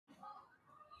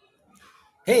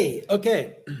Hey,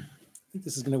 okay. I think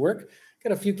this is going to work.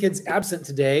 Got a few kids absent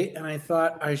today, and I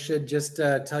thought I should just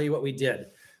tell you what we did.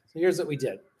 So here's what we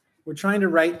did. We're trying to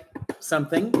write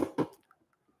something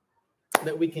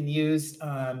that we can use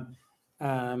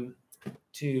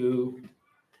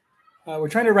we're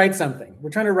trying to write something.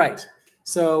 We're trying to write.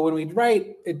 So when we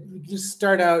write, we just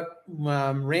start out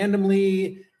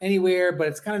randomly anywhere, but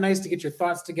it's kind of nice to get your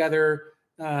thoughts together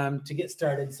to get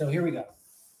started. So here we go.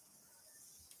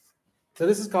 So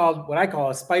this is called what I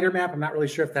call a spider map. I'm not really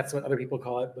sure if that's what other people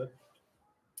call it, but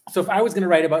so if I was going to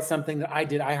write about something that I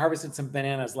did, I harvested some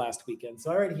bananas last weekend.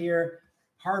 So I write here,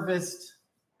 harvest.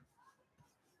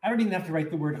 I don't even have to write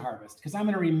the word harvest because I'm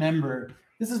going to remember.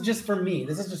 This is just for me.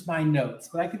 This is just my notes,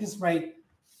 but I could just write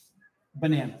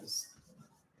bananas.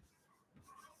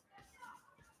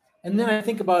 And then I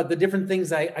think about the different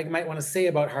things I might want to say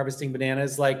about harvesting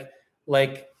bananas, like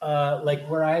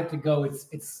where I have to go.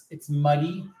 It's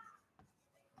muddy.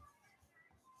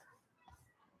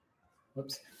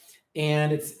 Whoops.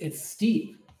 And it's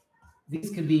steep.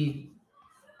 These could be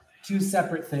two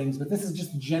separate things, but this is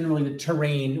just generally the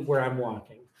terrain where I'm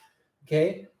walking.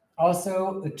 Okay.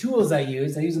 Also, the tools I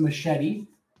use a machete.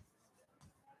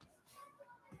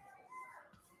 I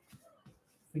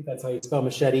think that's how you spell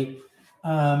machete.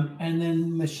 And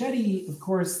then machete, of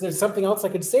course, there's something else I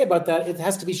could say about that. It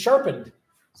has to be sharpened.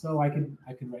 So I could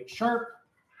write sharp.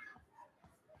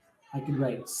 I could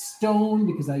write stone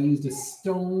because I used a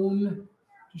stone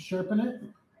to sharpen it.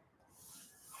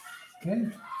 Okay.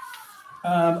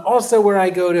 Also, where I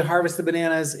go to harvest the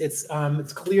bananas, it's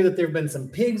clear that there have been some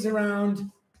pigs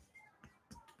around.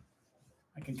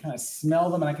 I can kind of smell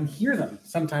them and I can hear them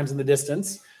sometimes in the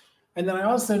distance. And then I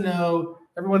also know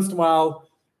every once in a while,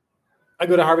 I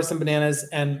go to harvest some bananas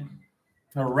and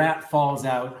a rat falls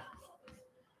out.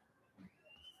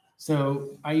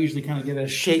 So I usually kind of give it a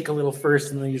shake a little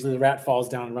first, and then usually the rat falls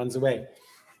down and runs away.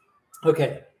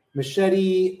 Okay,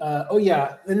 machete. Oh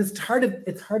yeah, and it's hard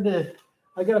to.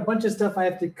 I got a bunch of stuff I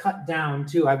have to cut down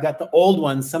too. I've got the old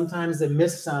ones. Sometimes I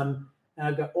miss some, and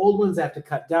I've got old ones I have to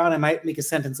cut down. I might make a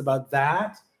sentence about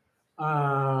that.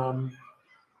 I'm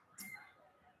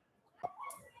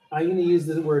going to use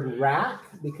the word rack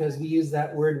because we use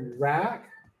that word rack,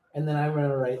 and then I'm going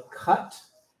to write cut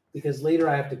because later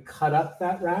I have to cut up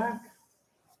that rack.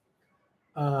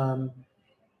 And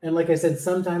like I said,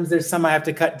 sometimes there's some I have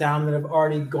to cut down that have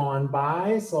already gone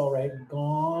by. So I'll write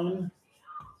gone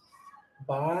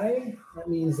by. That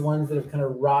means the ones that have kind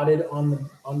of rotted on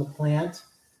the plant.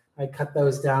 I cut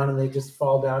those down and they just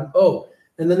fall down. Oh,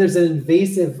 and then there's an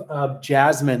invasive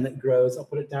jasmine that grows. I'll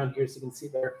put it down here so you can see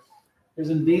there. There's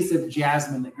invasive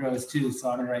jasmine that grows too. So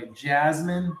I'm going to write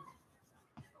jasmine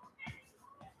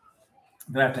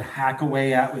that I have to hack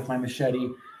away at with my machete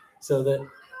so that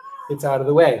it's out of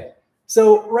the way.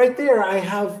 So right there, I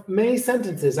have many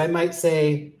sentences. I might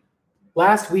say,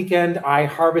 last weekend, I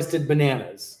harvested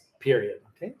bananas, period.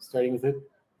 Okay, starting with a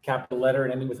capital letter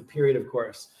and ending with a period, of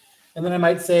course. And then I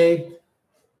might say,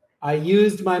 I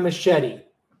used my machete,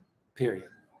 period.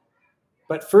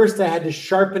 But first I had to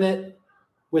sharpen it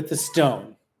with the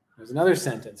stone. There's another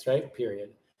sentence, right? Period.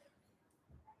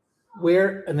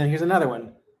 And then here's another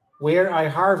one. Where I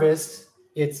harvest,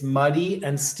 it's muddy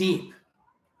and steep,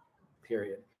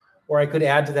 period. Or I could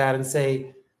add to that and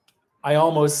say, I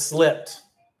almost slipped.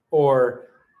 Or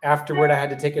afterward, I had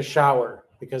to take a shower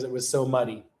because it was so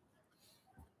muddy.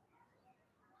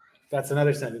 That's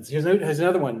another sentence. Here's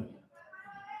another one.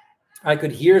 I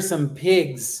could hear some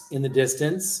pigs in the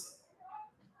distance,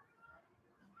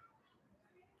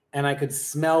 and I could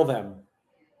smell them.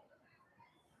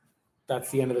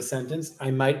 That's the end of the sentence.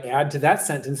 I might add to that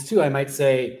sentence too. I might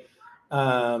say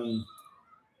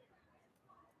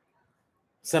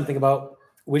something about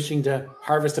wishing to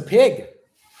harvest a pig.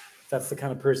 That's the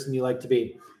kind of person you like to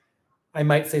be. I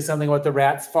might say something about the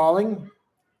rats falling.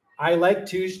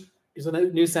 Here's a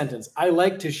new sentence. I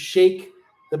like to shake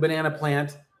the banana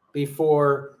plant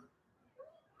before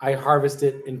I harvest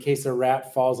it in case a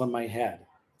rat falls on my head.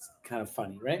 It's kind of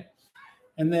funny, right?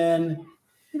 And then,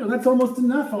 that's almost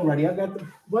enough already. I've got a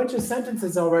bunch of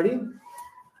sentences already.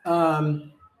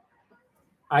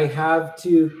 I have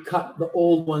to cut the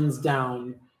old ones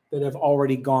down that have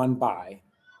already gone by.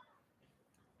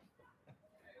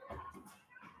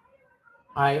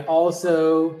 I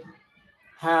also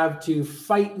have to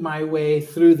fight my way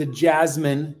through the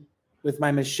jasmine with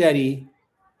my machete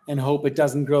and hope it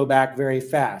doesn't grow back very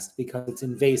fast because it's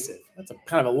invasive. That's a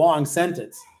kind of a long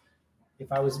sentence.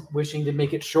 If I was wishing to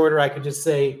make it shorter, I could just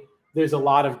say there's a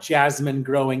lot of jasmine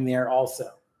growing there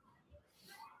also.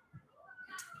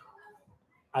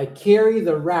 I carry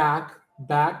the rack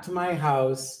back to my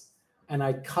house and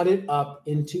I cut it up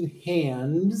into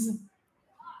hands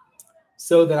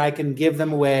so that I can give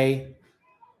them away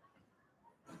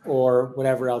or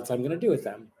whatever else I'm going to do with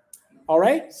them. All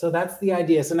right, so that's the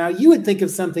idea. So now you would think of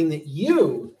something that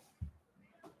you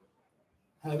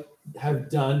have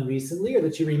done recently or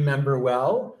that you remember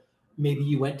well. Maybe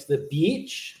you went to the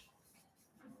beach,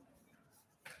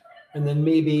 and then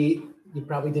maybe you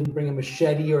probably didn't bring a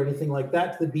machete or anything like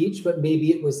that to the beach, but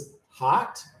maybe it was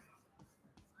hot.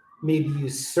 Maybe you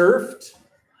surfed.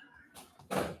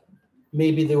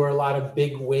 Maybe there were a lot of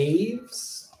big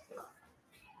waves.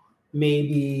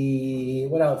 Maybe,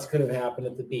 what else could have happened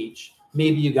at the beach?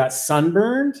 Maybe you got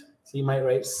sunburned. So you might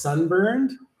write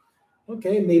sunburned.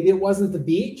 Okay, maybe it wasn't the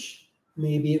beach.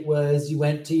 Maybe it was you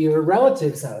went to your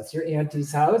relative's house, your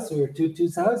auntie's house, or your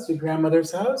tutu's house, your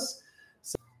grandmother's house.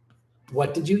 So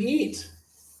what did you eat?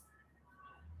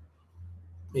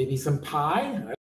 Maybe some pie.